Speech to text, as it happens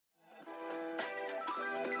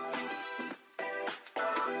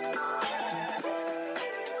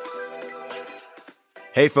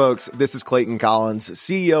Hey folks, this is Clayton Collins,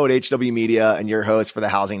 CEO at HW Media and your host for the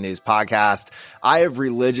Housing News Podcast. I have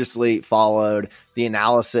religiously followed the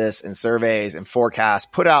analysis and surveys and forecasts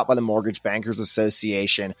put out by the Mortgage Bankers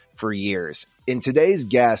Association for years. And today's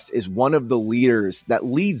guest is one of the leaders that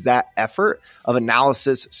leads that effort of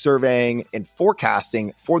analysis, surveying, and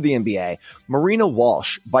forecasting for the MBA. Marina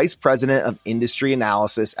Walsh, Vice President of Industry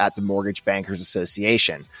Analysis at the Mortgage Bankers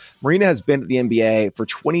Association. Marina has been at the MBA for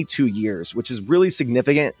 22 years, which is really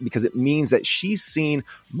significant because it means that she's seen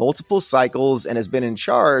multiple cycles and has been in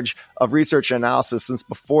charge of research and analysis since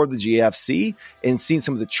before the GFC and seen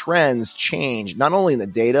some of the trends change, not only in the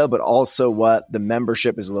data, but also what the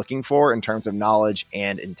membership is looking for in terms of knowledge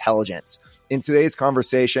and intelligence. In today's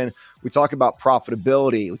conversation, we talk about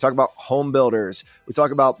profitability. We talk about home builders. We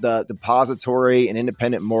talk about the depository and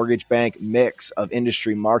independent mortgage bank mix of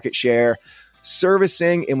industry market share,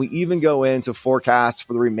 servicing, and we even go into forecasts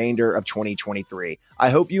for the remainder of 2023. I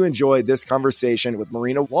hope you enjoyed this conversation with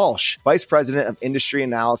Marina Walsh, Vice President of Industry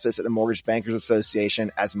Analysis at the Mortgage Bankers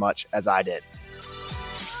Association, as much as I did.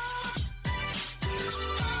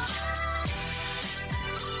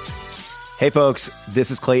 Hey folks, this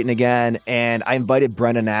is Clayton again, and I invited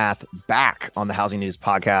Brenda Nath back on the Housing News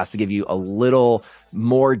Podcast to give you a little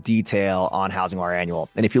more detail on Housing Wire Annual.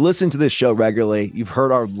 And if you listen to this show regularly, you've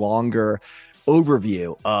heard our longer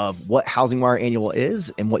overview of what Housing Wire Annual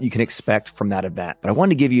is and what you can expect from that event. But I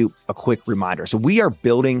wanted to give you a quick reminder. So we are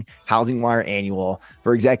building Housing Wire Annual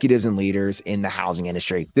for executives and leaders in the housing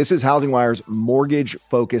industry. This is Housing Wire's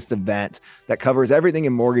mortgage-focused event that covers everything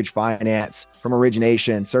in mortgage finance, from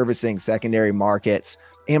origination, servicing, secondary markets,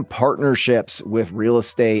 and partnerships with real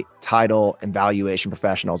estate, title, and valuation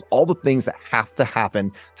professionals. All the things that have to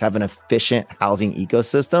happen to have an efficient housing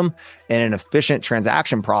ecosystem and an efficient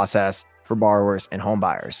transaction process for borrowers and home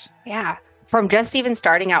buyers. Yeah. From just even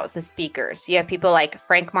starting out with the speakers, you have people like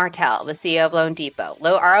Frank Martell, the CEO of Loan Depot,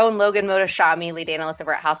 our own Logan Motoshami, lead analyst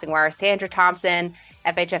over at Housing Wire, Sandra Thompson,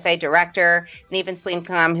 FHFA director, and even Celine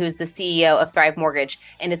Kam, who's the CEO of Thrive Mortgage.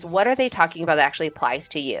 And it's what are they talking about that actually applies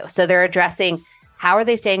to you? So they're addressing how are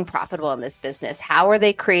they staying profitable in this business? How are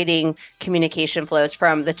they creating communication flows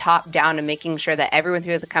from the top down and making sure that everyone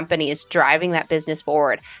through the company is driving that business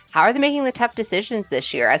forward? How are they making the tough decisions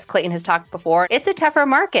this year? As Clayton has talked before, it's a tougher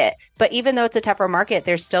market, but even though it's a tougher market,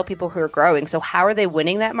 there's still people who are growing. So how are they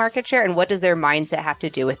winning that market share, and what does their mindset have to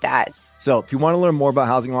do with that? So if you want to learn more about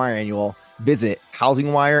Housing Wire Annual, visit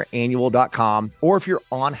housingwireannual.com. Or if you're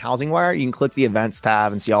on Housing Wire, you can click the events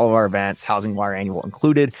tab and see all of our events, Housing Wire Annual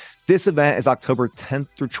included. This event is October 10th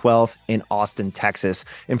through 12th in Austin, Texas.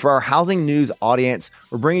 And for our housing news audience,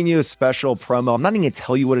 we're bringing you a special promo. I'm not even going to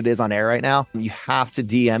tell you what it is on air right now. You have to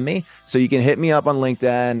DM me. So you can hit me up on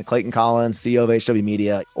LinkedIn, Clayton Collins, CEO of HW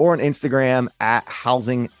Media, or on Instagram at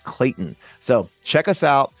Housing Clayton. So check us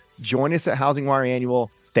out. Join us at Housing Wire Annual.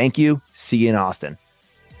 Thank you. See you in Austin.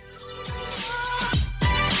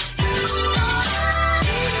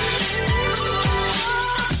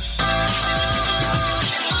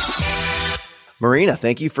 Marina,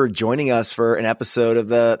 thank you for joining us for an episode of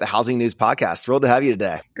the Housing News Podcast. Thrilled to have you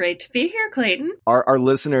today. Great to be here, Clayton. Our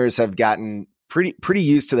listeners have gotten pretty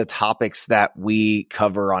used to the topics that we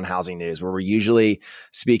cover on Housing News, where we're usually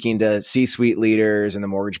speaking to C-suite leaders in the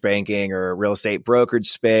mortgage banking or real estate brokerage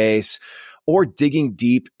space, or digging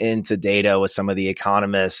deep into data with some of the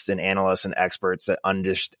economists and analysts and experts that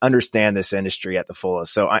understand this industry at the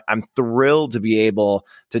fullest. So I'm thrilled to be able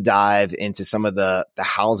to dive into some of the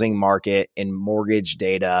housing market and mortgage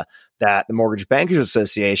data that the Mortgage Bankers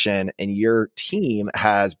Association and your team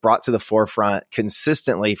has brought to the forefront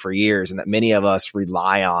consistently for years, and that many of us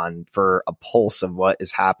rely on for a pulse of what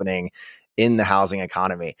is happening in the housing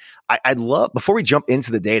economy. I'd love, before we jump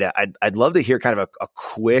into the data, I'd love to hear kind of a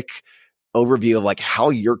quick overview of like how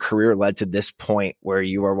your career led to this point where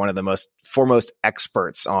you are one of the most foremost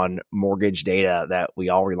experts on mortgage data that we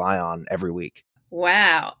all rely on every week.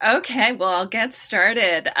 Wow. Okay. Well, I'll get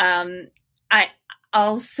started.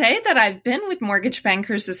 I'll say that I've been with Mortgage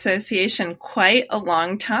Bankers Association quite a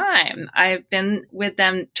long time. I've been with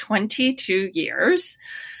them 22 years,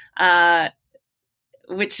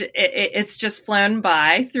 which it's just flown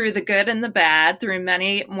by through the good and the bad, through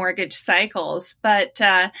many mortgage cycles. But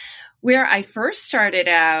where I first started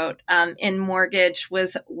out in mortgage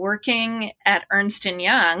was working at Ernst &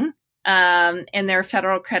 Young in their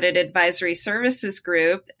Federal Credit Advisory Services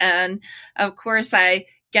group. And of course, I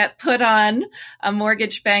get put on a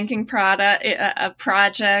mortgage banking project,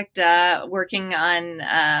 working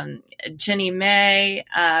on Ginnie Mae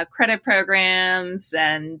credit programs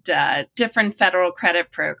and different federal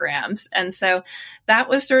credit programs. And so that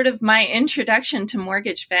was sort of my introduction to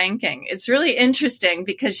mortgage banking. It's really interesting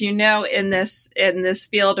because, in this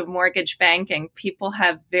field of mortgage banking, people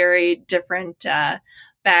have very different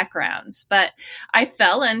backgrounds, but I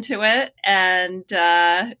fell into it. And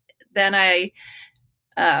then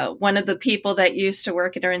one of the people that used to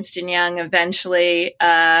work at Ernst & Young eventually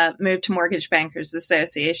moved to Mortgage Bankers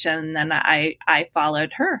Association, and then I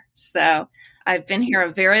followed her. So I've been here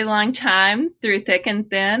a very long time, through thick and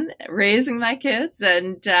thin, raising my kids,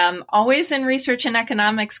 and always in research and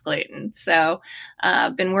economics, Clayton. So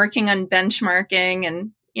I've been working on benchmarking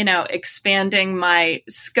and, expanding my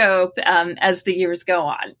scope as the years go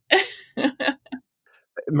on.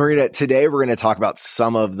 Marina, today we're going to talk about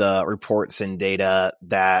some of the reports and data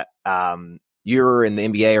that you're in the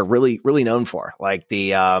MBA are really, really known for, like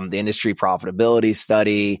the industry profitability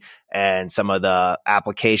study and some of the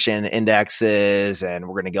application indexes. And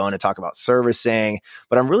we're going to go in and talk about servicing.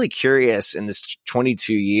 But I'm really curious, in this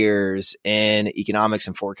 22 years in economics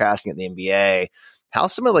and forecasting at the MBA, how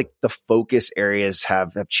some of the focus areas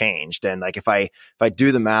have changed. And if I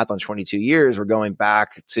do the math on 22 years, we're going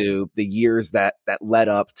back to the years that led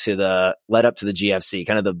up to the GFC,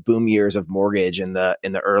 kind of the boom years of mortgage in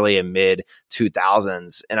the early and mid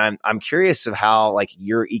 2000s. And I'm curious of how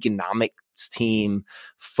your economics team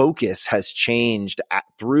focus has changed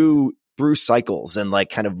through cycles, and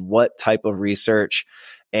kind of what type of research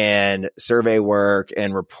and survey work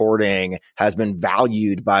and reporting has been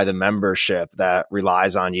valued by the membership that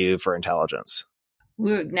relies on you for intelligence.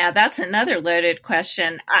 Ooh, now that's another loaded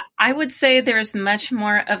question. I would say there's much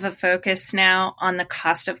more of a focus now on the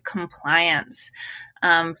cost of compliance.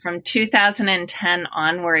 From 2010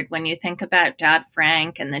 onward, when you think about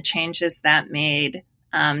Dodd-Frank and the changes that made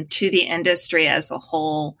to the industry as a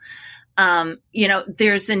whole,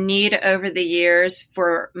 there's a need over the years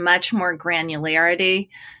for much more granularity,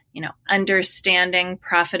 understanding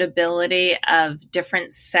profitability of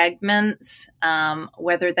different segments,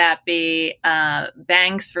 whether that be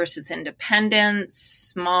banks versus independents,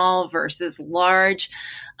 small versus large,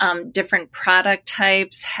 different product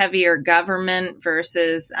types, heavier government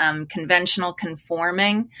versus conventional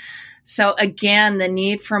conforming. So again, the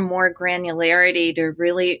need for more granularity to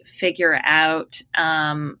really figure out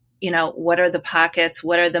what are the pockets,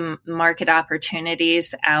 what are the market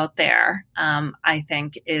opportunities out there, I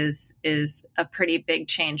think is a pretty big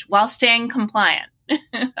change while staying compliant,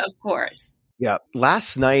 of course. Yeah.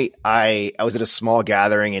 Last night, I was at a small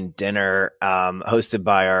gathering and dinner hosted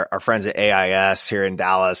by our friends at AIS here in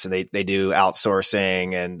Dallas, and they do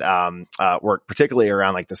outsourcing and work particularly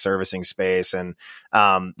around the servicing space. And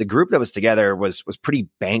the group that was together was pretty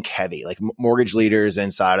bank heavy, mortgage leaders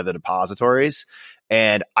inside of the depositories.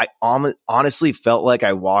 And I honestly felt like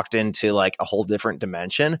I walked into a whole different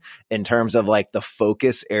dimension in terms of the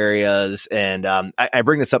focus areas. And I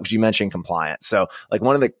bring this up because you mentioned compliance. So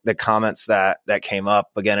one of the comments that came up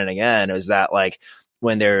again and again is that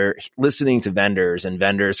when they're listening to vendors, and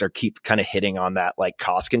vendors keep kind of hitting on that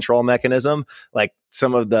cost control mechanism,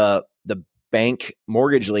 some of the bank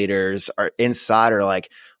mortgage leaders are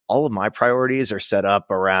all of my priorities are set up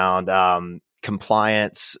around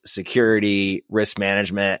compliance, security, risk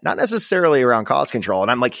management, not necessarily around cost control.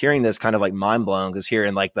 And I'm hearing this kind of mind blown, because here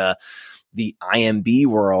in the IMB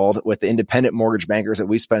world with the independent mortgage bankers that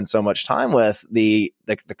we spend so much time with, the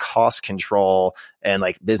cost control and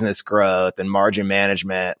business growth and margin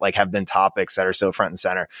management have been topics that are so front and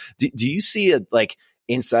center. Do you see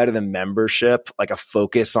inside of the membership, a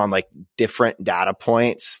focus on different data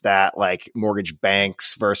points that mortgage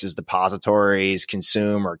banks versus depositories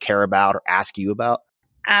consume or care about or ask you about?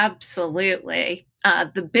 Absolutely.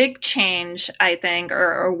 The big change, I think,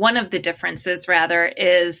 or one of the differences rather,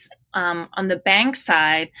 is on the bank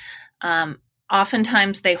side,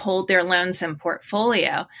 oftentimes they hold their loans in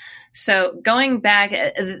portfolio. So going back,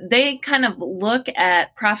 they kind of look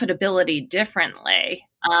at profitability differently.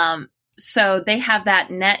 So they have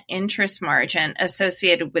that net interest margin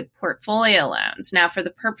associated with portfolio loans. Now, for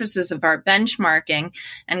the purposes of our benchmarking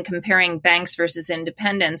and comparing banks versus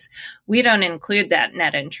independents, we don't include that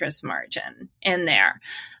net interest margin in there.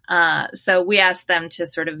 So we ask them to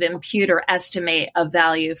sort of impute or estimate a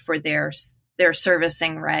value for their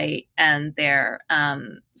servicing right and their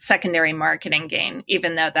secondary marketing gain,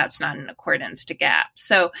 even though that's not in accordance to GAAP.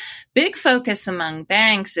 So big focus among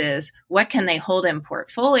banks is what can they hold in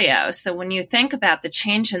portfolio? So when you think about the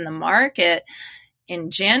change in the market, in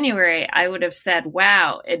January, I would have said,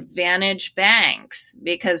 wow, advantage banks,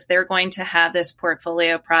 because they're going to have this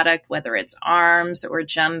portfolio product, whether it's ARMs or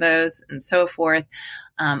jumbos and so forth,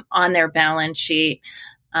 on their balance sheet,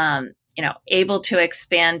 able to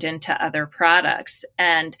expand into other products.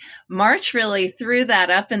 And March really threw that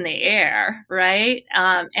up in the air, right?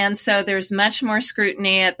 And so there's much more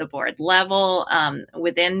scrutiny at the board level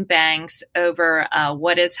within banks over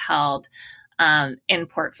what is held in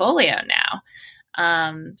portfolio now.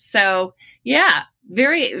 So yeah,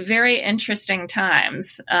 very, very interesting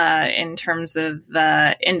times in terms of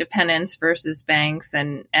independents versus banks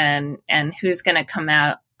and who's going to come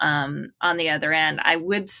out on the other end. I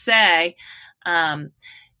would say,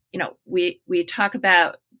 we talk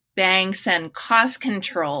about banks and cost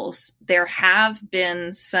controls. There have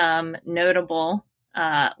been some notable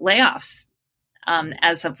layoffs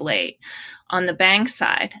as of late on the bank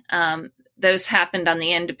side. Those happened on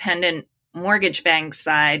the independent mortgage bank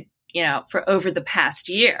side, for over the past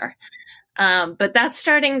year. But that's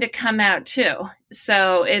starting to come out too.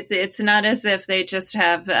 So it's not as if they just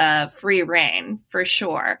have free reign, for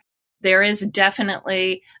sure. There is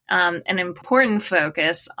definitely an important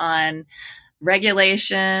focus on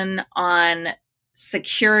regulation, on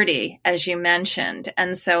security, as you mentioned.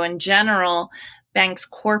 And so in general, banks'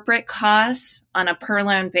 corporate costs on a per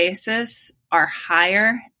loan basis are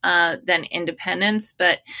higher than independents,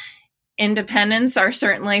 but independents are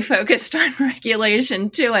certainly focused on regulation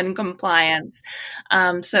too and compliance.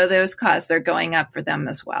 So those costs are going up for them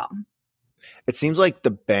as well. It seems like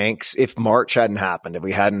the banks, if March hadn't happened, if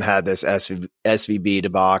we hadn't had this SVB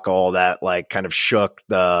debacle that kind of shook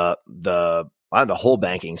the whole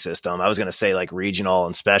banking system, I was going to say regional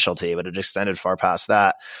and specialty, but it extended far past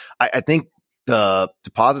that. I think the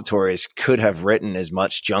depositories could have written as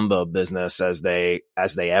much jumbo business as they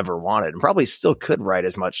ever wanted, and probably still could write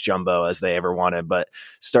as much jumbo as they ever wanted, but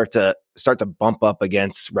start to bump up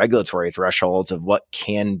against regulatory thresholds of what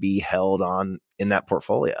can be held on in that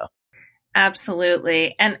portfolio.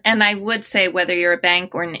 Absolutely. And I would say whether you're a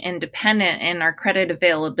bank or an independent, in our credit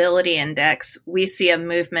availability index, we see a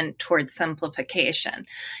movement towards simplification.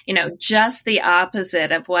 Just the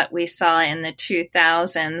opposite of what we saw in the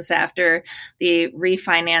 2000s after the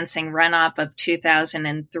refinancing run-up of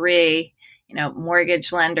 2003.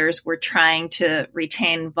 Mortgage lenders were trying to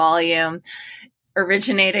retain volume,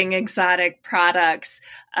 originating exotic products.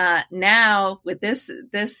 Now, with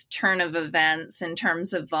this turn of events in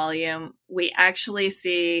terms of volume, we actually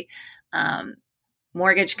see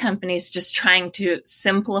mortgage companies just trying to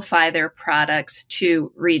simplify their products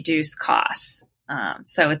to reduce costs.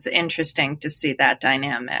 So it's interesting to see that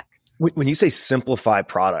dynamic. When you say simplify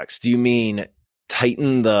products, do you mean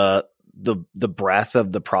tighten the breadth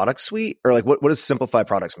of the product suite, or what does simplify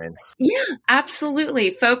products mean? Yeah,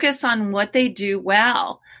 absolutely. Focus on what they do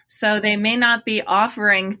well. So they may not be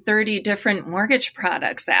offering 30 different mortgage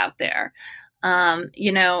products out there.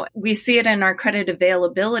 We see it in our credit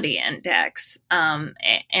availability index.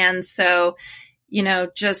 And so,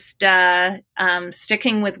 just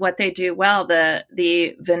sticking with what they do well,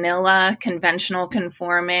 the vanilla, conventional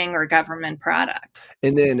conforming or government product.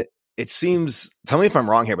 And then it seems, tell me if I'm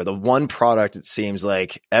wrong here, but the one product it seems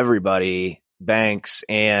like everybody, banks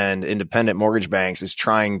and independent mortgage banks, is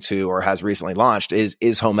trying to or has recently launched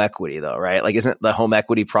is home equity, though, right? Isn't the home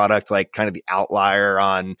equity product kind of the outlier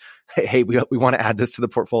on, hey, we want to add this to the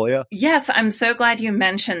portfolio? Yes, I'm so glad you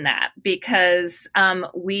mentioned that, because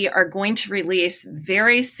we are going to release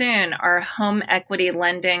very soon our home equity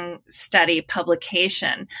lending study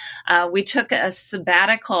publication. We took a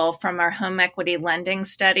sabbatical from our home equity lending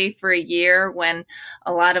study for a year when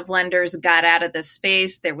a lot of lenders got out of the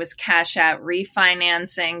space. There was cash out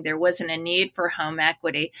refinancing. There wasn't a need for home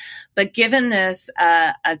equity. But given this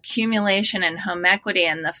accumulation in home equity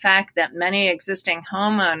and the fact that many existing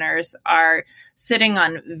homeowners are sitting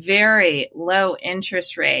on very low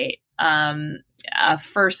interest rate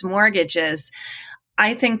first mortgages,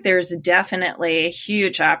 I think there's definitely a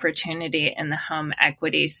huge opportunity in the home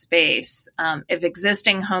equity space. If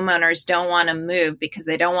existing homeowners don't want to move because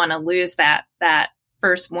they don't want to lose that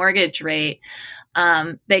first mortgage rate,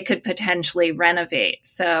 they could potentially renovate.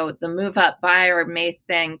 So the move up buyer may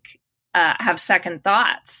have second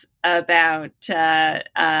thoughts about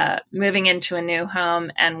moving into a new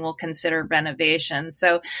home and will consider renovation.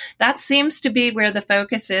 So that seems to be where the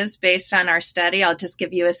focus is based on our study. I'll just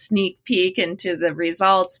give you a sneak peek into the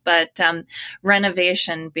results, but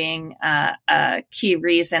renovation being a key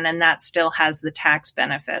reason, and that still has the tax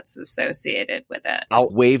benefits associated with it. I'll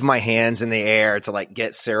wave my hands in the air to like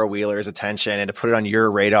get Sarah Wheeler's attention and to put it on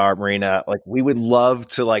your radar, Marina. Like we would love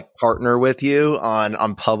to like partner with you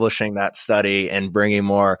on publishing that study and bringing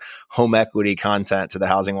more home equity content to the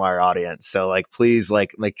Housing Wire audience. So like, please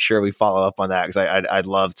like make sure we follow up on that, because I'd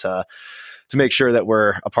love to make sure that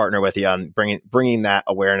we're a partner with you on bringing that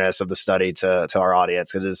awareness of the study to our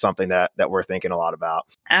audience. It is something that we're thinking a lot about.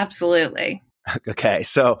 Absolutely. Okay.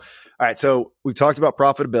 So, all right. So we've talked about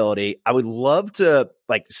profitability. I would love to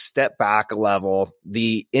like step back a level.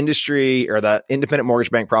 The industry or the independent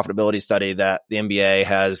mortgage bank profitability study that the MBA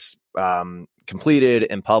has completed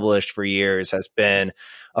and published for years has been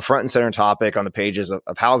a front and center topic on the pages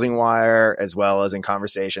of Housing Wire, as well as in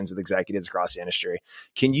conversations with executives across the industry.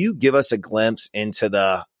 Can you give us a glimpse into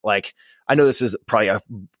the, like, I know this is probably a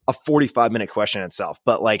 45-minute question itself,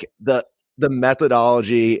 but like the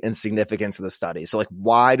methodology and significance of the study. So like,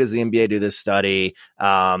 why does the MBA do this study?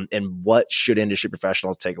 And what should industry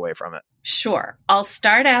professionals take away from it? Sure. I'll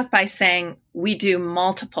start out by saying we do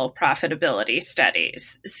multiple profitability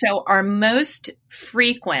studies. So our most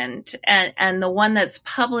frequent and the one that's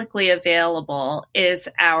publicly available is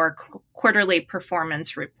our quarterly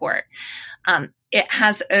performance report. It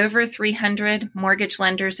has over 300 mortgage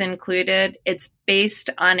lenders included. It's based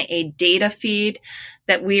on a data feed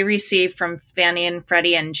that we receive from Fannie and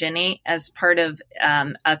Freddie and Ginnie as part of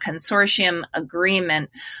a consortium agreement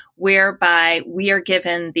whereby we are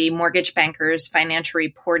given the mortgage bankers financial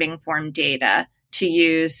reporting form data to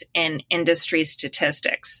use in industry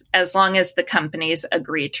statistics, as long as the companies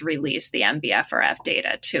agree to release the MBFRF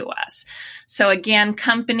data to us. So again,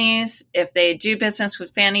 companies, if they do business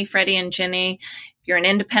with Fannie, Freddie, and Ginnie, if you're an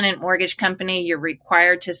independent mortgage company, you're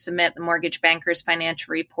required to submit the mortgage banker's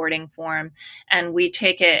financial reporting form, and we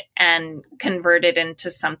take it and convert it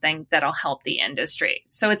into something that'll help the industry.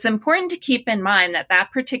 So it's important to keep in mind that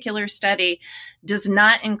that particular study does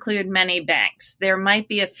not include many banks. There might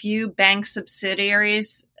be a few bank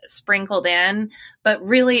subsidiaries sprinkled in, but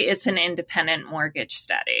really it's an independent mortgage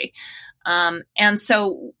study. And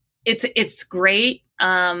so it's great.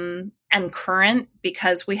 And current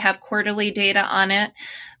because we have quarterly data on it,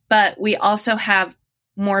 but we also have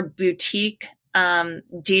more boutique,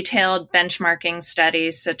 detailed benchmarking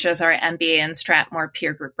studies such as our MBA and Stratmore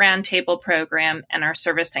Peer Group Roundtable program and our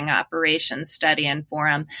Servicing Operations Study and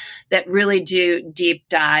Forum that really do deep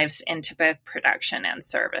dives into both production and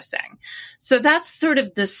servicing. So that's sort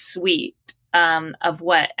of the suite of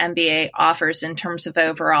what MBA offers in terms of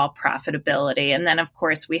overall profitability. And then, of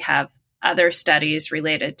course, we have other studies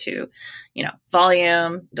related to,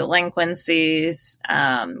 volume, delinquencies,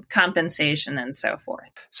 compensation, and so forth.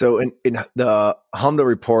 So in the HMDA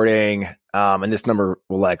reporting, and this number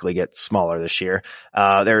will likely get smaller this year,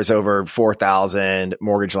 there's over 4,000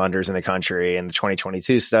 mortgage lenders in the country in the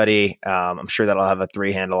 2022 study. I'm sure that'll have a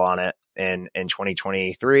 3 handle on it in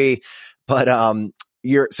 2023. But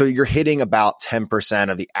you're hitting about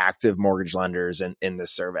 10% of the active mortgage lenders in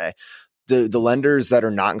this survey. The lenders that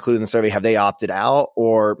are not included in the survey, have they opted out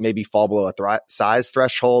or maybe fall below a size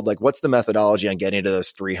threshold? Like, what's the methodology on getting to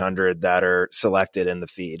those 300 that are selected in the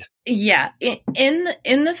feed? Yeah, in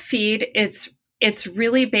the feed, it's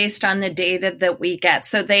really based on the data that we get.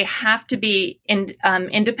 So they have to be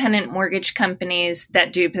independent mortgage companies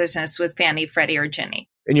that do business with Fannie, Freddie, or Ginnie.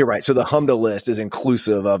 And you're right. So the HMDA list is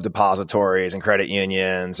inclusive of depositories and credit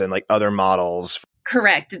unions and like other models.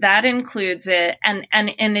 Correct. That includes it. And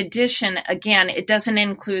in addition, again, it doesn't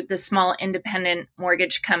include the small independent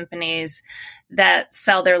mortgage companies that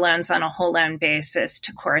sell their loans on a whole loan basis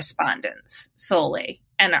to correspondents solely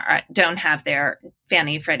and don't have their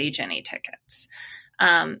Fannie, Freddie, Ginnie tickets.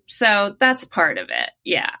 So that's part of it.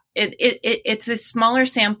 Yeah. It's a smaller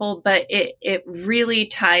sample, but it really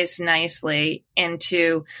ties nicely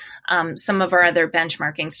into some of our other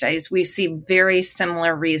benchmarking studies. We see very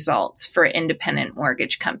similar results for independent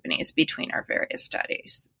mortgage companies between our various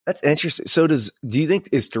studies. That's interesting. So do you think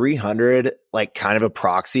is 300 like kind of a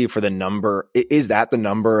proxy for the number? Is that the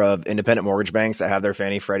number of independent mortgage banks that have their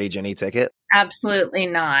Fannie, Freddie, Ginnie ticket? Absolutely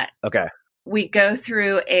not. Okay. we go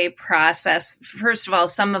through a process. First of all,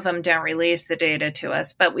 some of them don't release the data to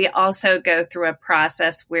us, but we also go through a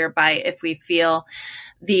process whereby if we feel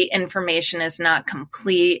the information is not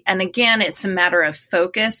complete, and again, it's a matter of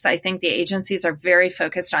focus. I think the agencies are very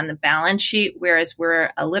focused on the balance sheet, whereas we're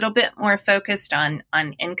a little bit more focused on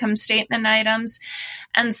income statement items.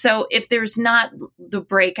 And so if there's not the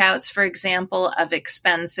breakouts, for example, of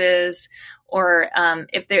expenses, or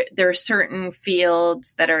if there are certain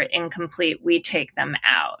fields that are incomplete, we take them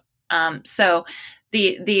out. So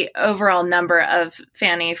the overall number of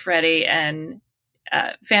Fannie, Freddie,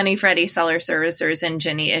 seller servicers and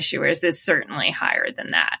Ginnie issuers is certainly higher than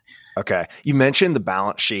that. Okay. You mentioned the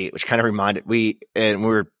balance sheet, which kind of reminded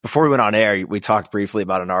before we went on air, we talked briefly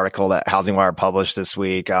about an article that Housing Wire published this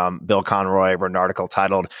week. Bill Conroy wrote an article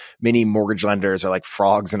titled "Many Mortgage Lenders Are Like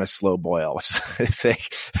Frogs in a Slow Boil," which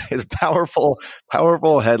is a powerful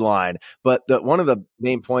headline. But one of the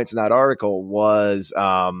main points in that article was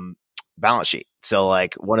balance sheet. So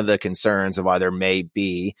like one of the concerns of why there may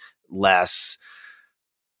be less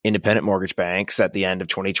independent mortgage banks at the end of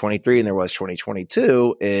 2023 and there was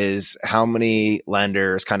 2022 is how many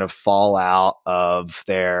lenders kind of fall out of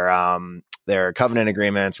their covenant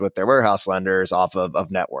agreements with their warehouse lenders off of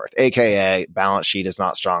net worth, aka balance sheet is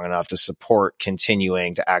not strong enough to support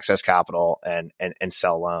continuing to access capital and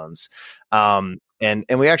sell loans. And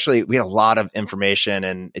we had a lot of information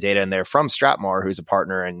and data in there from Strathmore, who's a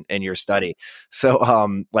partner in your study. So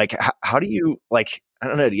how do you I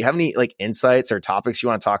don't know. Do you have any insights or topics you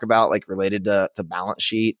want to talk about related to balance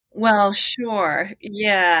sheet? Well, sure.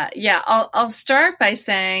 Yeah. I'll start by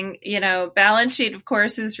saying, balance sheet, of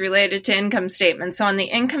course, is related to income statement. So on the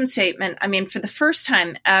income statement, for the first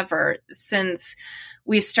time ever since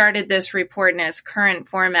we started this report in its current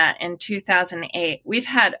format in 2008, we've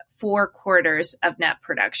had 4 quarters of net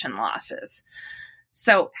production losses.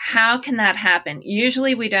 So how can that happen?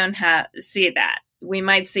 Usually we don't see that. We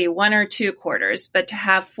might see 1 or 2 quarters, but to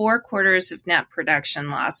have 4 quarters of net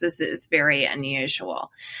production losses is very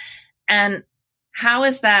unusual. And how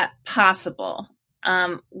is that possible?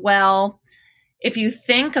 Well, if you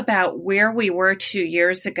think about where we were 2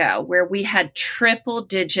 years ago, where we had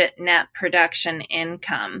triple-digit net production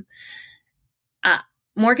income,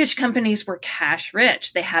 mortgage companies were cash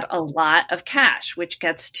rich. They had a lot of cash, which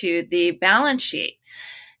gets to the balance sheet.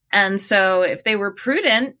 And so if they were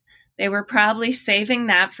prudent, they were probably saving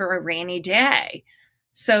that for a rainy day.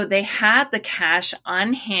 So they had the cash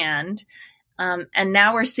on hand. And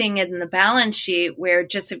now we're seeing it in the balance sheet where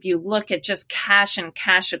just if you look at just cash and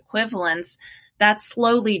cash equivalents, that's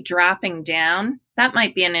slowly dropping down. That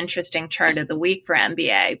might be an interesting chart of the week for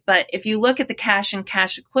MBA. But if you look at the cash and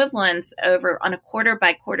cash equivalents over on a quarter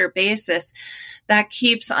by quarter basis, that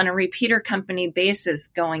keeps on a repeater company basis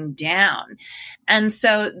going down. And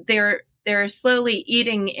so they're slowly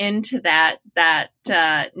eating into that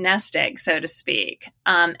nest egg, so to speak.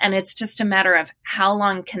 And it's just a matter of how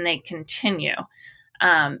long can they continue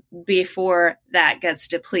before that gets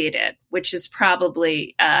depleted, which is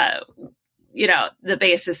probably, the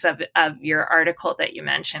basis of your article that you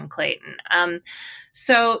mentioned, Clayton.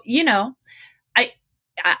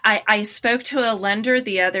 I spoke to a lender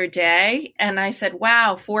the other day and I said,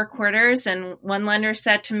 wow, 4 quarters. And one lender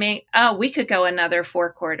said to me, oh, we could go another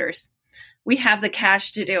 4 quarters. We have the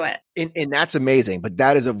cash to do it. And that's amazing, but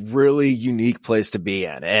that is a really unique place to be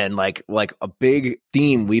in. And like a big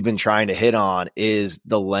theme we've been trying to hit on is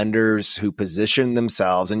the lenders who position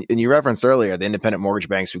themselves. And you referenced earlier, the independent mortgage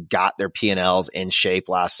banks who got their P&Ls in shape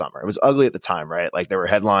last summer. It was ugly at the time, right? Like there were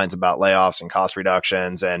headlines about layoffs and cost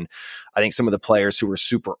reductions. And I think some of the players who were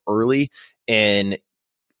super early in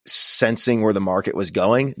sensing where the market was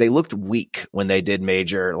going, they looked weak when they did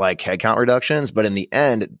major headcount reductions. But in the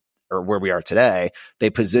end, or where we are today, they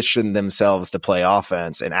position themselves to play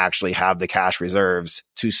offense and actually have the cash reserves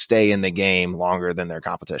to stay in the game longer than their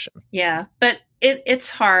competition. Yeah, but it's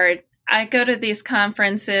hard. I go to these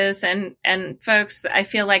conferences and folks, I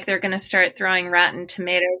feel like they're going to start throwing rotten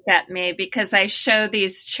tomatoes at me because I show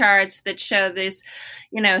these charts that show this,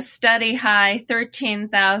 study high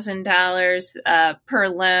 $13,000 per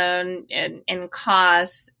loan in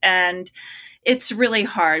costs. And it's really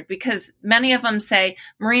hard because many of them say,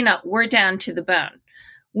 Marina, we're down to the bone.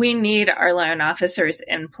 We need our loan officers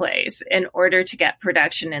in place in order to get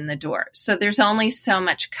production in the door. So there's only so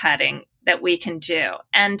much cutting that we can do.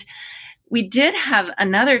 And we did have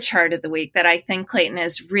another chart of the week that I think, Clayton,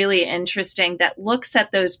 is really interesting that looks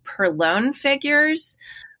at those per loan figures,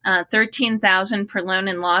 13,000 per loan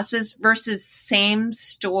in losses versus same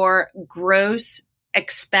store gross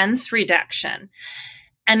expense reduction.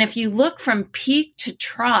 And if you look from peak to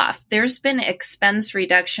trough, there's been expense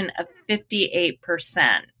reduction of 58%,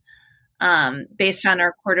 based on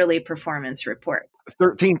our quarterly performance report.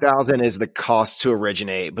 13,000 is the cost to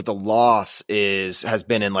originate, but the loss has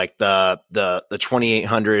been in like the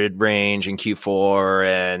 2,800 range in Q4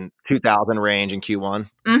 and 2,000 range in Q1.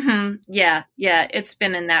 Mm-hmm. Yeah. It's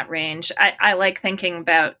been in that range. I like thinking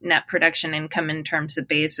about net production income in terms of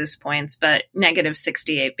basis points, but negative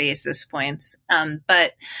 68 basis points.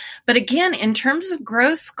 But again, in terms of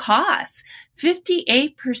gross costs,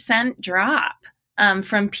 58% drop.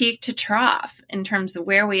 From peak to trough in terms of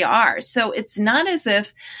where we are. So it's not as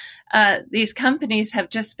if these companies have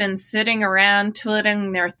just been sitting around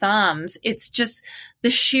twiddling their thumbs. It's just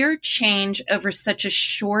the sheer change over such a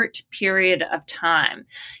short period of time.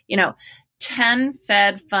 10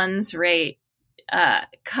 Fed funds rate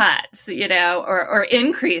cuts, or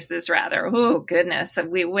increases rather. Oh, goodness,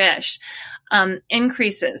 we wish.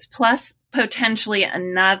 Increases plus potentially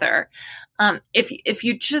another. If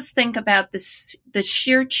you just think about this, the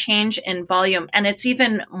sheer change in volume, and it's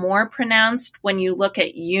even more pronounced when you look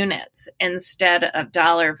at units instead of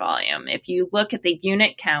dollar volume. If you look at the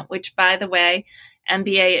unit count, which by the way,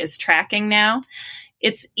 MBA is tracking now,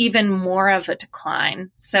 it's even more of a decline.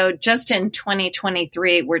 So just in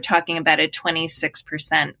 2023, we're talking about a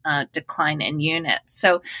 26% decline in units.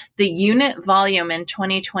 So the unit volume in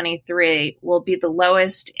 2023 will be the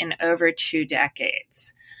lowest in over 2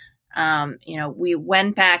 decades. We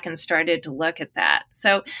went back and started to look at that.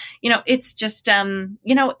 So, it's just,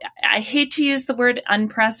 I hate to use the word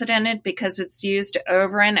unprecedented because it's used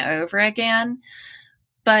over and over again.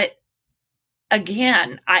 But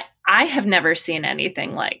again, I have never seen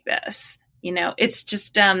anything like this. It's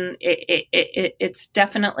just, it's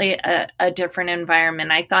definitely a different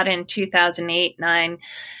environment. I thought in 2008, 9,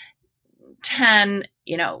 10,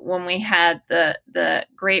 when we had the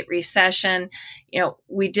Great Recession,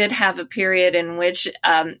 we did have a period in which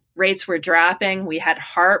rates were dropping. We had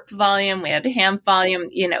HARP volume, we had HAMP volume,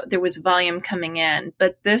 there was volume coming in.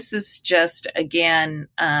 But this is just, again,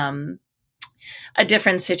 a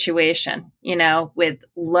different situation, with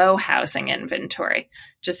low housing inventory,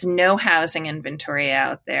 just no housing inventory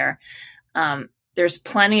out there. There's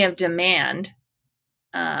plenty of demand.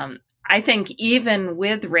 I think even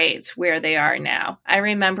with rates where they are now, I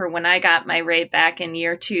remember when I got my rate back in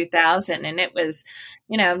year 2000 and it was,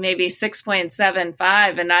 maybe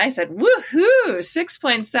 6.75. And I said, woohoo,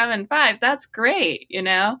 6.75. That's great,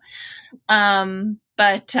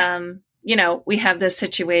 But we have this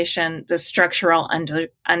situation, the structural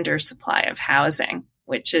undersupply of housing,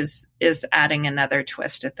 which is adding another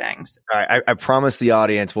twist to things. All right. I promise the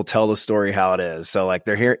audience will tell the story how it is. So like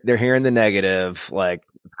they're hearing the negative, like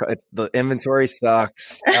the inventory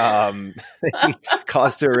sucks.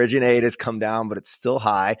 Cost to originate has come down, but it's still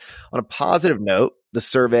high. On a positive note, the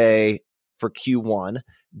survey for Q1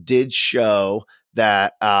 did show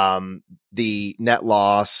that the net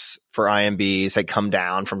loss for IMBs had come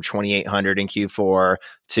down from 2,800 in Q4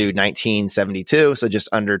 to 1,972, so just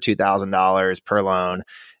under $2,000 per loan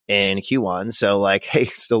in Q1. So like, hey,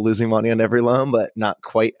 still losing money on every loan, but not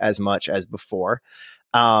quite as much as before.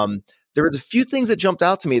 There was a few things that jumped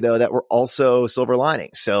out to me, though, that were also silver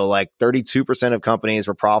linings. So like 32% of companies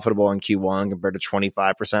were profitable in Q1 compared to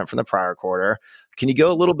 25% from the prior quarter. Can you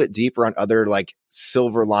go a little bit deeper on other like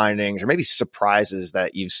silver linings or maybe surprises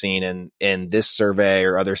that you've seen in this survey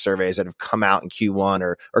or other surveys that have come out in Q1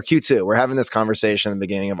 or Q2? We're having this conversation in the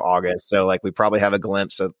beginning of August. So like we probably have a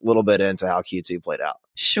glimpse a little bit into how Q2 played out.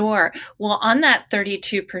 Sure. Well, on that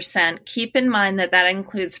 32%, keep in mind that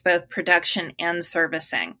includes both production and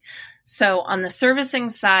servicing. So on the servicing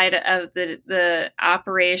side of the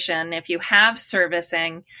operation, if you have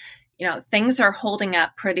servicing, things are holding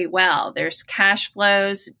up pretty well. There's cash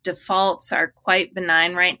flows. Defaults are quite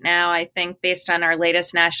benign right now. I think based on our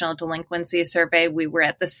latest national delinquency survey, we were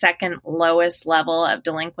at the second lowest level of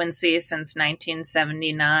delinquency since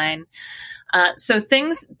 1979. So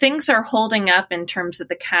things are holding up in terms of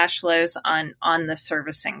the cash flows on the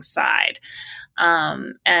servicing side.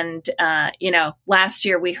 Last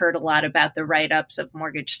year we heard a lot about the write-ups of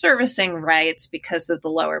mortgage servicing rights because of the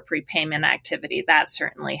lower prepayment activity. That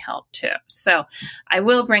certainly helped too. So I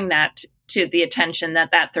will bring that to the attention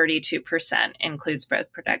that 32% includes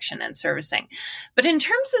both production and servicing. But in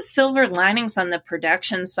terms of silver linings on the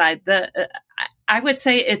production side, I would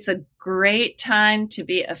say it's a great time to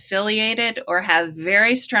be affiliated or have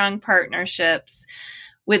very strong partnerships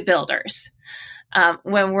with builders.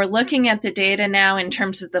 When we're looking at the data now in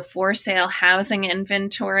terms of the for sale housing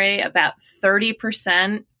inventory, about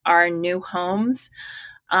 30% are new homes.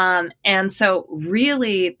 And so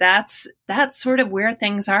really that's sort of where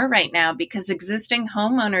things are right now, because existing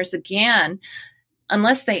homeowners, again,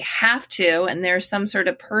 unless they have to, and there's some sort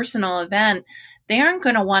of personal event, they aren't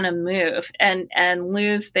going to want to move and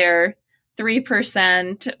lose their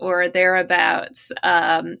 3% or thereabouts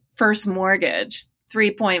first mortgage,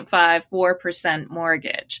 3.5-4%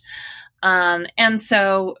 mortgage. And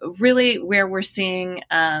so really where we're seeing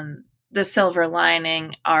the silver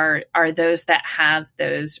lining are those that have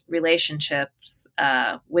those relationships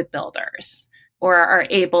with builders or are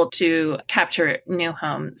able to capture new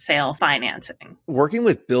home sale financing. Working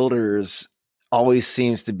with builders always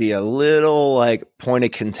seems to be a little like point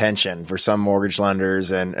of contention for some mortgage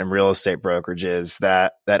lenders and real estate brokerages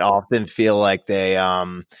that often feel like they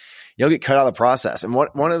get cut out of the process. And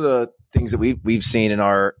one of the things that we've seen in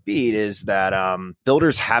our beat is that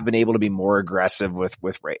builders have been able to be more aggressive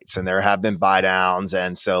with rates, and there have been buy downs,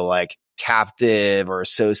 and so like captive or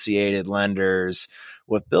associated lenders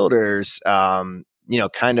with builders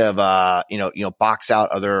box out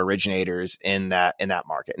other originators in that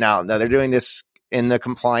market. Now they're doing this in the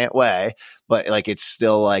compliant way, but like it's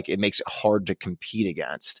still like it makes it hard to compete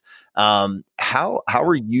against. How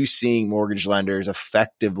are you seeing mortgage lenders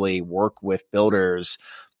effectively work with builders?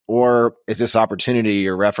 Or is this opportunity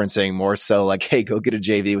you're referencing more so like, hey, go get a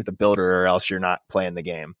JV with the builder or else you're not playing the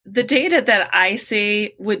game? The data that I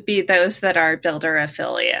see would be those that are builder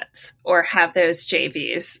affiliates or have those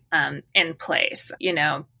JVs in place,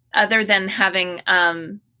 other than having,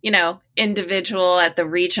 individual at the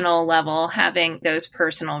regional level, having those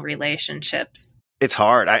personal relationships. It's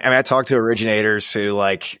hard. I talk to originators who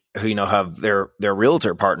have their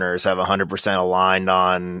realtor partners have 100% aligned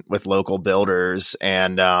on with local builders,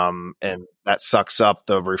 and that sucks up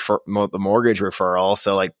the mortgage referral.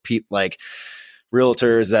 So like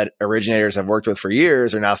realtors that originators have worked with for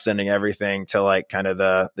years are now sending everything to like kind of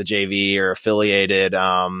the JV or affiliated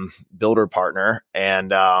builder partner,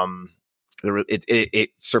 and it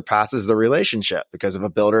surpasses the relationship, because if a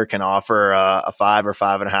builder can offer a 5 or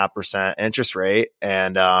 5.5% interest rate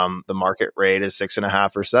and the market rate is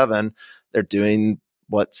 6.5 or 7, they're doing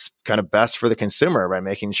what's kind of best for the consumer by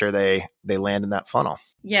making sure they land in that funnel.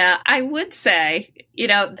 Yeah, I would say,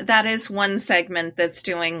 that is one segment that's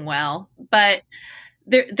doing well, but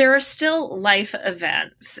there are still life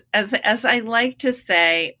events. As I like to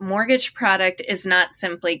say, mortgage product is not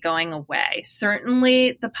simply going away.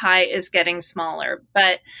 Certainly the pie is getting smaller,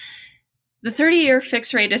 but the 30-year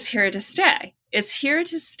fixed rate is here to stay. It's here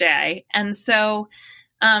to stay. And so,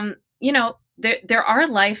 there are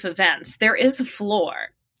life events. There is a floor.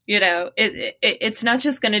 It's not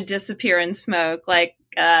just going to disappear in smoke like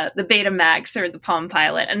the Betamax or the Palm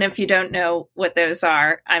Pilot. And if you don't know what those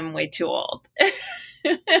are, I'm way too old.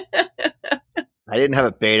 I didn't have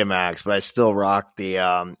a Betamax, but I still rocked the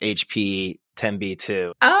HP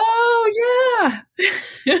 10B2. Oh,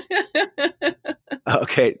 yeah.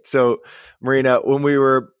 Okay. So, Marina, when we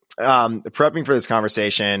were prepping for this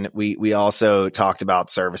conversation, we also talked about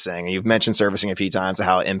servicing. You've mentioned servicing a few times,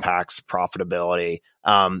 how it impacts profitability.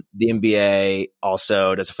 The MBA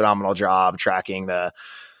also does a phenomenal job tracking the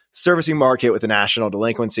servicing market with the National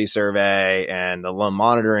Delinquency Survey and the Loan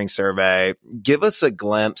Monitoring Survey. Give us a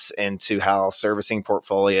glimpse into how servicing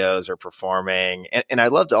portfolios are performing. And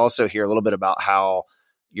I'd love to also hear a little bit about how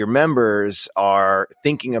your members are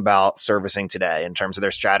thinking about servicing today in terms of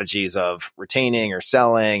their strategies of retaining or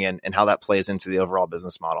selling, and how that plays into the overall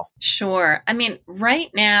business model. Sure. I mean, right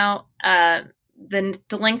now, the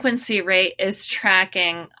delinquency rate is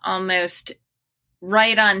tracking almost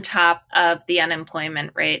right on top of the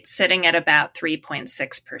unemployment rate, sitting at about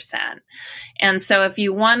 3.6%. And so if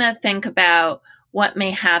you want to think about what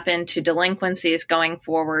may happen to delinquencies going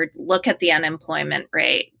forward, look at the unemployment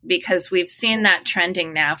rate, because we've seen that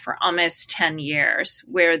trending now for almost 10 years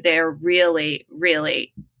where they're really,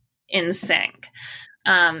 really in sync.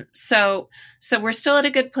 So we're still at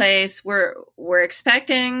a good place. We're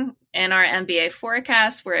expecting in our MBA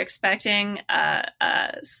forecast, we're expecting a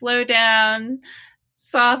slowdown,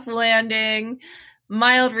 soft landing,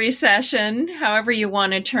 mild recession, however you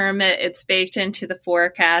want to term it. It's baked into the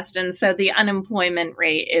forecast. And so the unemployment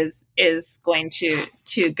rate is going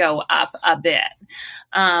to go up a bit.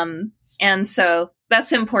 And so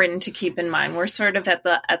that's important to keep in mind. We're sort of at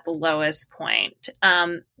the lowest point.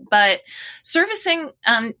 But servicing,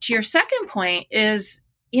 to your second point, is,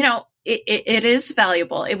 it is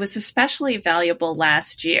valuable. It was especially valuable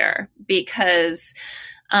last year because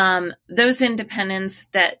those independents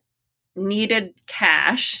that needed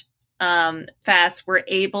cash fast we're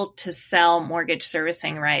able to sell mortgage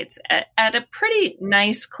servicing rights at a pretty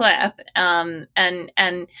nice clip,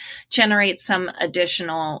 and generate some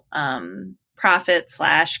additional profit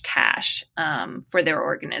 / cash for their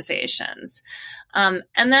organizations. And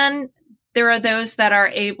then there are those that are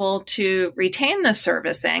able to retain the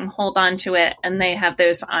servicing, hold on to it, and they have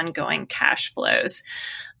those ongoing cash flows.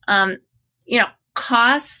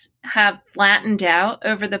 Costs have flattened out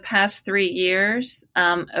over the past 3 years.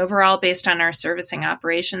 Overall, based on our servicing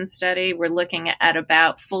operations study, we're looking at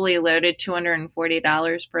about fully loaded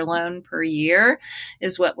 $240 per loan per year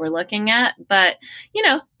is what we're looking at. But,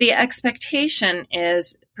 the expectation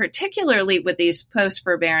is, particularly with these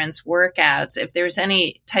post-forbearance workouts, if there's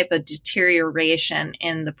any type of deterioration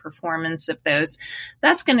in the performance of those,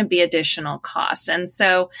 that's going to be additional costs. And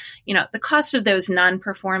so, the cost of those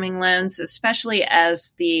non-performing loans, especially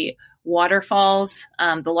as the waterfalls,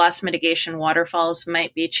 the loss mitigation waterfalls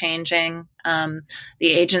might be changing. The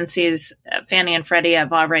agencies, Fannie and Freddie,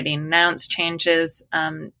 have already announced changes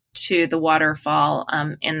to the waterfall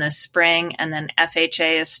in the spring, and then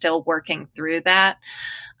FHA is still working through that.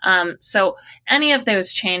 So any of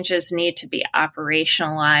those changes need to be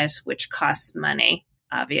operationalized, which costs money,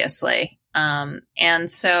 obviously. And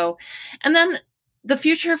then the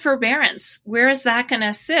future forbearance, where is that going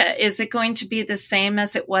to sit? Is it going to be the same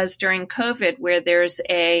as it was during COVID, where there's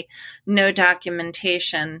a no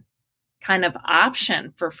documentation kind of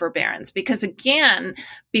option for forbearance? Because again,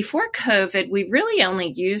 before COVID, we really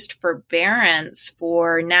only used forbearance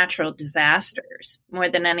for natural disasters more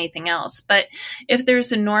than anything else. But if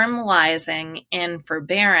there's a normalizing in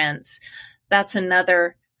forbearance, that's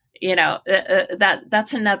another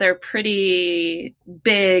that's another pretty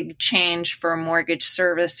big change for mortgage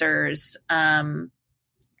servicers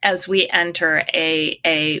as we enter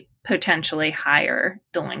a potentially higher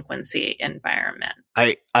delinquency environment.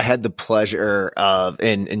 I had the pleasure of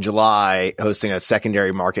in July hosting a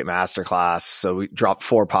secondary market masterclass. So we dropped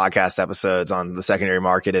 4 podcast episodes on the secondary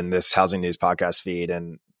market in this Housing News podcast feed.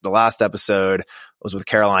 And the last episode was with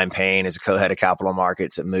Caroline Payne, who's a co-head of capital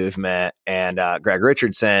markets at Movement, and Greg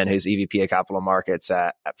Richardson, who's EVP of capital markets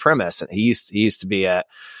at Premise. And he used to be at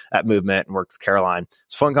Movement and worked with Caroline.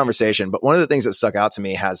 It's a fun conversation. But one of the things that stuck out to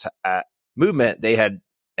me has at Movement, they had,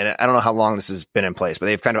 and I don't know how long this has been in place, but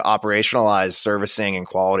they've kind of operationalized servicing and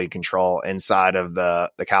quality control inside of the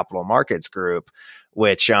capital markets group,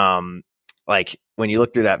 which when you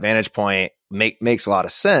look through that vantage point, makes a lot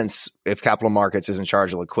of sense if capital markets is in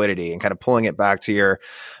charge of liquidity. And kind of pulling it back to your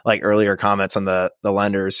earlier comments on the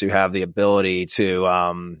lenders who have the ability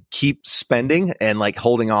to keep spending and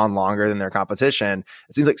holding on longer than their competition.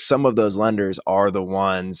 It seems like some of those lenders are the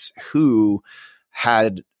ones who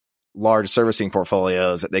had large servicing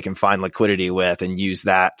portfolios that they can find liquidity with and use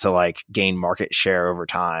that to gain market share over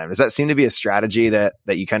time. Does that seem to be a strategy that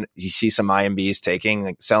you see some IMBs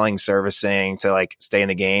taking, selling servicing to stay in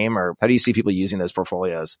the game? Or how do you see people using those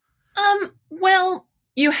portfolios? Well,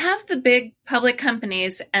 you have the big public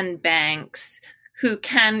companies and banks who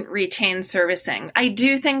can retain servicing. I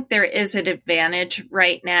do think there is an advantage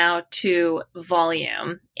right now to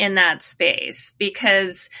volume in that space,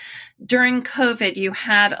 because during COVID, you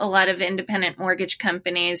had a lot of independent mortgage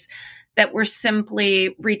companies that were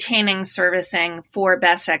simply retaining servicing for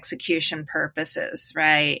best execution purposes,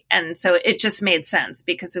 right? And so it just made sense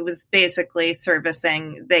because it was basically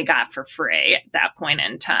servicing they got for free at that point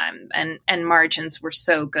in time, and margins were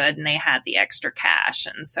so good and they had the extra cash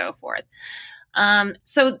and so forth.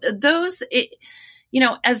 So those,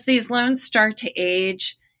 as these loans start to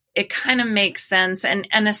age, it kind of makes sense. And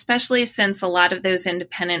especially since a lot of those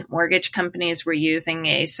independent mortgage companies were using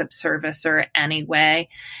a subservicer anyway,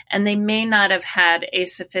 and they may not have had a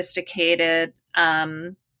sophisticated,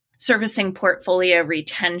 servicing portfolio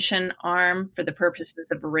retention arm for the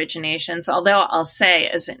purposes of originations. Although I'll say,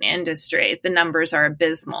 as an industry, the numbers are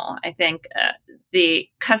abysmal. I think the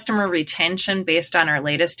customer retention based on our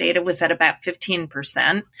latest data was at about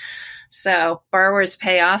 15%. So borrowers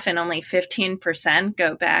pay off and only 15%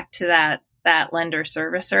 go back to that lender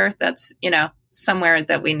servicer. That's, somewhere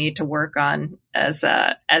that we need to work on as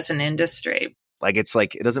an industry.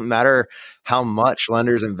 It doesn't matter how much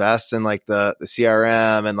lenders invest in the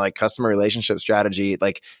CRM and customer relationship strategy.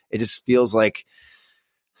 It just feels like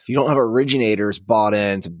if you don't have originators bought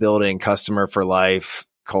into building customer for life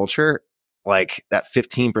culture, that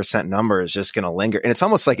 15% number is just going to linger. And it's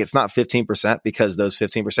almost like it's not 15% because those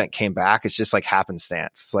 15% came back. It's just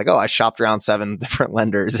happenstance. It's I shopped around 7 different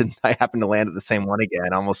lenders and I happened to land at the same one again.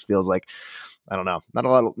 It almost feels like, I don't know, not a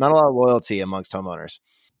lot of loyalty amongst homeowners.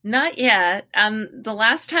 Not yet. The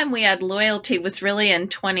last time we had loyalty was really in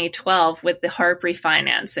 2012 with the HARP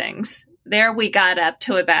refinancings. There we got up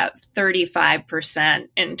to about 35%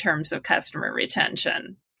 in terms of customer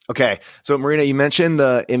retention. Okay. So Marina, you mentioned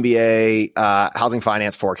the MBA housing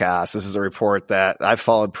finance forecast. This is a report that I've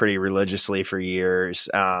followed pretty religiously for years.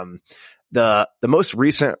 The most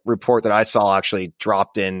recent report that I saw actually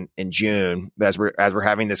dropped in June as we're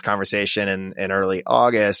having this conversation in early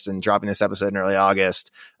August and dropping this episode in early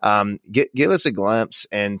August. Give us a glimpse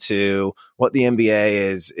into what the MBA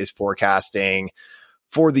is forecasting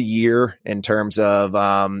for the year in terms of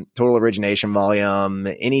total origination volume,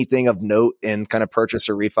 anything of note in kind of purchase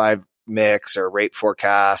or refi mix or rate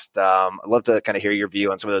forecast. I'd love to kind of hear your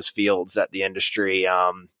view on some of those fields that the industry,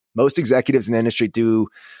 most executives in the industry do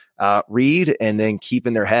read and then keep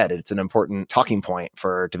in their head. It's an important talking point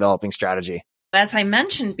for developing strategy. As I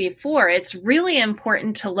mentioned before, it's really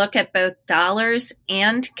important to look at both dollars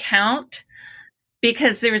and count,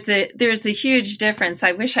 because there's a huge difference.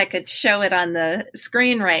 I wish I could show it on the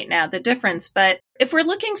screen right now, the difference. But if we're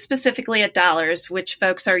looking specifically at dollars, which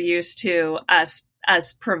folks are used to us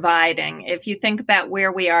providing, if you think about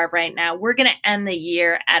where we are right now, we're going to end the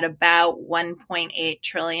year at about 1.8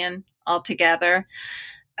 trillion altogether.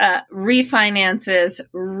 Refinance is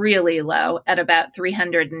really low at about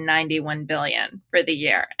 391 billion for the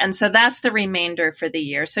year. And so that's the remainder for the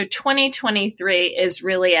year. So 2023 is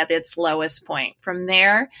really at its lowest point. From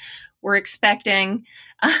there, we're expecting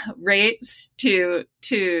rates to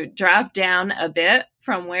drop down a bit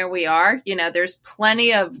from where we are. You know, there's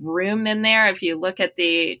plenty of room in there. If you look at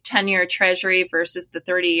the 10-year treasury versus the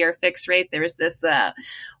 30-year fixed rate, there's this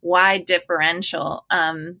wide differential.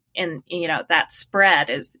 In, you know, that spread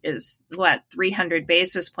is what, 300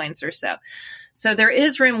 basis points or so. So there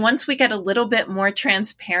is room once we get a little bit more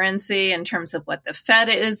transparency in terms of what the Fed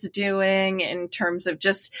is doing, in terms of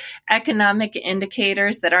just economic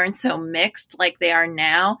indicators that aren't so mixed like they are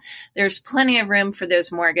now. There's plenty of room for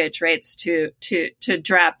those mortgage rates to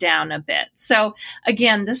drop down a bit. So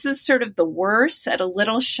again, this is sort of the worst, at a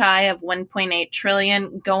little shy of 1.8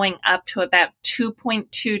 trillion, going up to about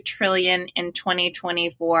 2.2 trillion in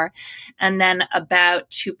 2024, and then about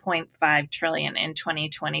 2.5 trillion in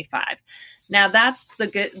 2025. Now that's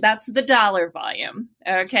the dollar volume.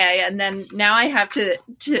 Okay. And then now I have to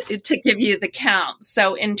give you the counts.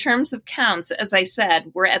 So in terms of counts, as I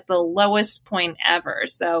said, we're at the lowest point ever.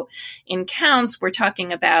 So in counts, we're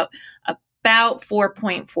talking about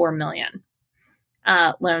 4.4 million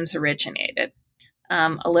loans originated,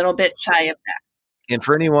 a little bit shy of that. And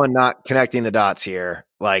for anyone not connecting the dots here,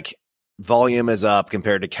 like, volume is up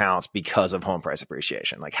compared to counts because of home price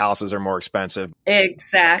appreciation. Like, houses are more expensive.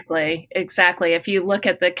 Exactly. If you look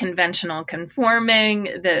at the conventional conforming,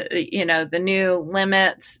 the new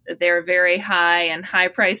limits, they're very high in high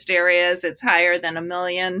priced areas. It's higher than $1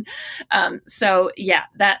 million. So yeah,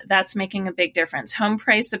 that's making a big difference. Home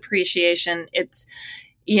price appreciation, it's,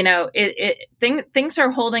 things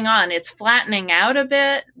are holding on. It's flattening out a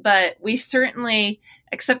bit, but we certainly,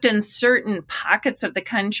 except in certain pockets of the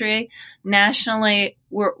country, nationally,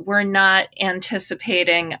 we're not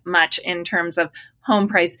anticipating much in terms of home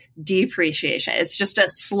price depreciation. It's just a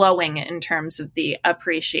slowing in terms of the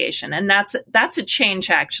appreciation. And that's a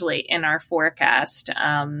change actually in our forecast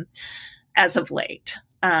as of late.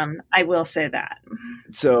 I will say that.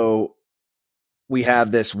 So we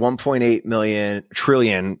have this 1.8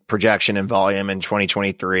 trillion projection in volume in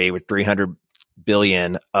 2023 with 300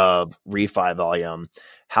 billion of refi volume.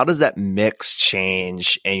 How does that mix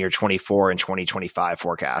change in your 24 and 2025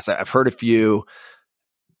 forecasts? I've heard a few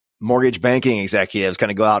mortgage banking executives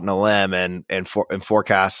kind of go out on a limb and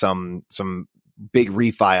forecast some big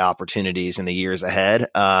refi opportunities in the years ahead.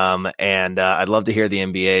 And I'd love to hear the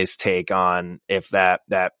MBA's take on if that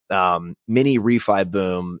mini refi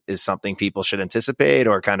boom is something people should anticipate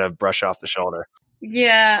or kind of brush off the shoulder.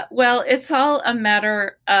 Yeah, well, it's all a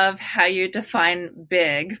matter of how you define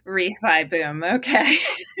big refi boom, okay?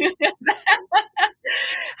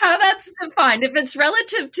 How that's defined. If it's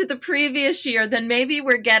relative to the previous year, then maybe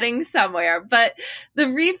we're getting somewhere. But the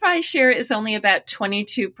refi share is only about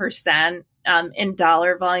 22%. In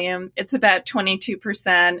dollar volume, it's about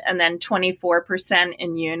 22% and then 24%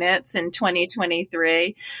 in units in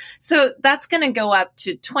 2023. So that's going to go up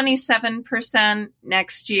to 27%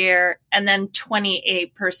 next year and then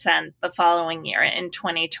 28% the following year in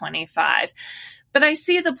 2025. But I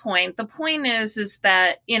see the point. The point is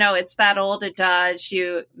that, it's that old adage,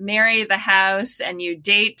 you marry the house and you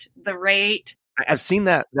date the rate. I've seen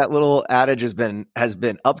that little adage has been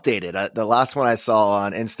updated. The last one I saw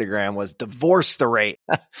on Instagram was divorce the rate.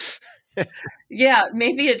 Yeah,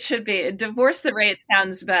 maybe it should be. Divorce the rate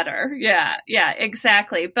sounds better. Yeah,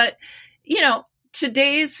 exactly. But,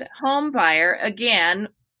 today's home buyer, again,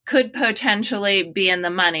 could potentially be in the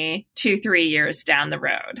money 2-3 years down the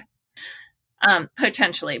road.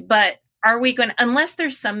 Potentially. But are we going to, unless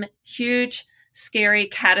there's some huge, scary,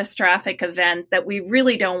 catastrophic event that we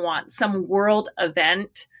really don't want, some world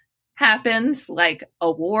event happens, like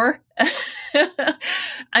a war.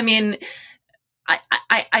 I mean,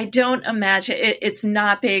 I don't imagine it's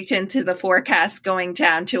not baked into the forecast going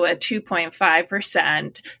down to a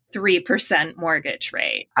 2.5%, 3% mortgage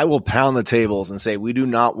rate. I will pound the tables and say we do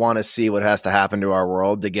not want to see what has to happen to our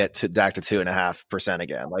world to get back to 2.5%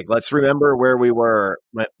 again. Like, let's remember where we were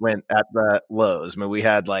when at the lows. I mean, we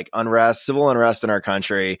had like unrest, civil unrest in our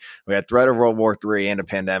country. We had threat of World War III and a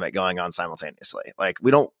pandemic going on simultaneously. Like,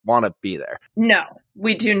 we don't want to be there. No,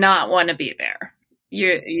 we do not want to be there.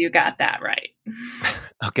 You got that right.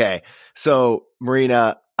 Okay. So,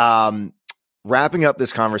 Marina, wrapping up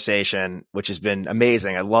this conversation, which has been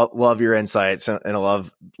amazing. I love your insights and I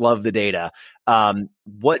love the data.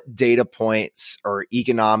 What data points or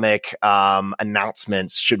economic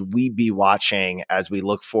announcements should we be watching as we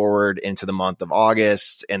look forward into the month of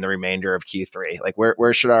August and the remainder of Q3? Like,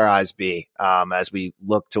 where should our eyes be as we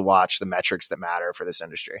look to watch the metrics that matter for this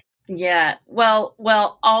industry? Yeah. Well,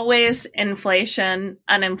 always inflation,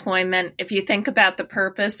 unemployment. If you think about the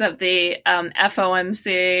purpose of the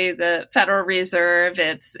FOMC, the Federal Reserve,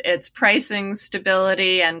 it's pricing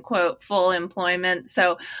stability and, quote, full employment.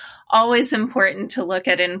 So always important to look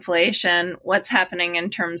at inflation, what's happening in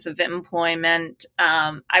terms of employment.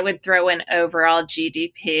 I would throw in overall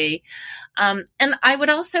GDP. And I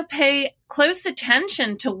would also pay close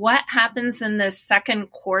attention to what happens in the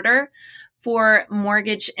second quarter for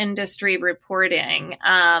mortgage industry reporting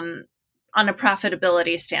on a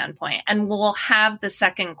profitability standpoint. And we'll have the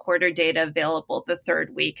second quarter data available the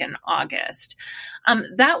third week in August.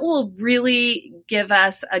 That will really give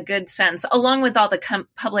us a good sense, along with all the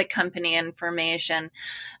public company information.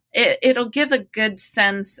 It'll give a good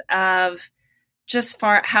sense of just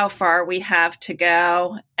how far we have to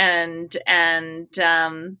go. And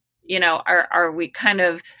are we kind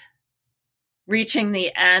of reaching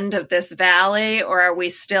the end of this valley, or are we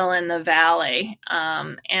still in the valley?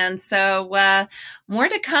 And so more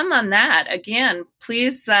to come on that. Again,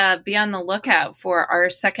 please be on the lookout for our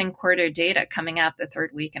second quarter data coming out the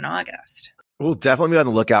third week in August. We'll definitely be on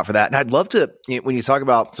the lookout for that. And I'd love to, when you talk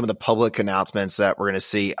about some of the public announcements that we're going to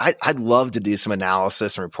see, I'd love to do some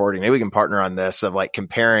analysis and reporting. Maybe we can partner on this of like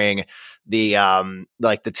comparing the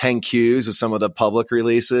like the 10 Qs of some of the public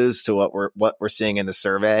releases to what we're seeing in the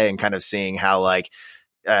survey, and kind of seeing how like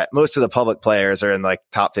most of the public players are in like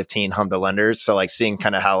top 15 HMDA lenders. So like seeing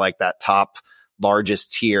kind of how like that top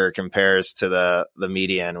largest tier compares to the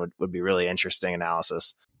median would be really interesting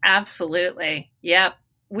analysis. Absolutely. Yep.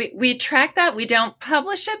 We track that. We don't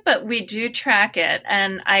publish it, but we do track it.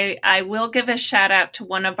 And I will give a shout out to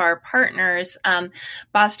one of our partners,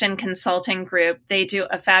 Boston Consulting Group. They do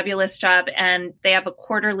a fabulous job, and they have a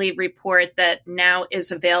quarterly report that now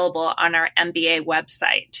is available on our MBA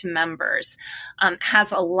website to members.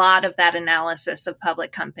 Has a lot of that analysis of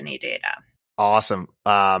public company data. Awesome.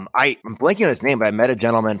 I'm blanking on his name, but I met a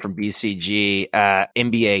gentleman from BCG at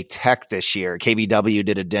MBA Tech this year. KBW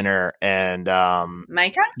did a dinner, and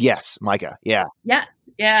Micah? Yes, Micah. Yeah. Yes.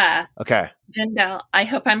 Yeah. Okay. Jindal, I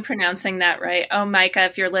hope I'm pronouncing that right. Oh, Micah,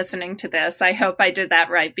 if you're listening to this, I hope I did that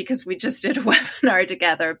right, because we just did a webinar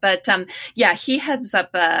together. But yeah, he heads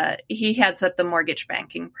up the mortgage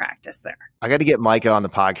banking practice there. I got to get Micah on the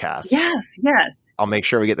podcast. Yes. I'll make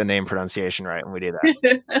sure we get the name pronunciation right when we do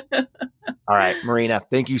that. All right, Marina,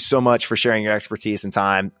 thank you so much for sharing your expertise and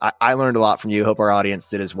time. I learned a lot from you. Hope our audience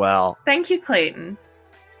did as well. Thank you, Clayton.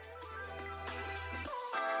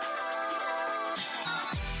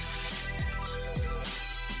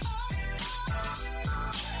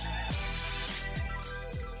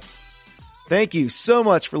 Thank you so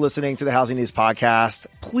much for listening to the Housing News Podcast.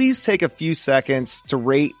 Please take a few seconds to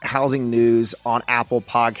rate Housing News on Apple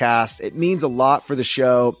Podcasts. It means a lot for the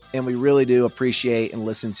show, and we really do appreciate and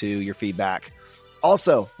listen to your feedback.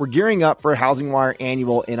 Also, we're gearing up for Housing Wire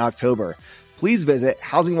Annual in October. Please visit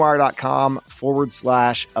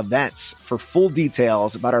housingwire.com/events for full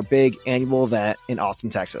details about our big annual event in Austin,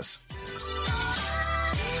 Texas.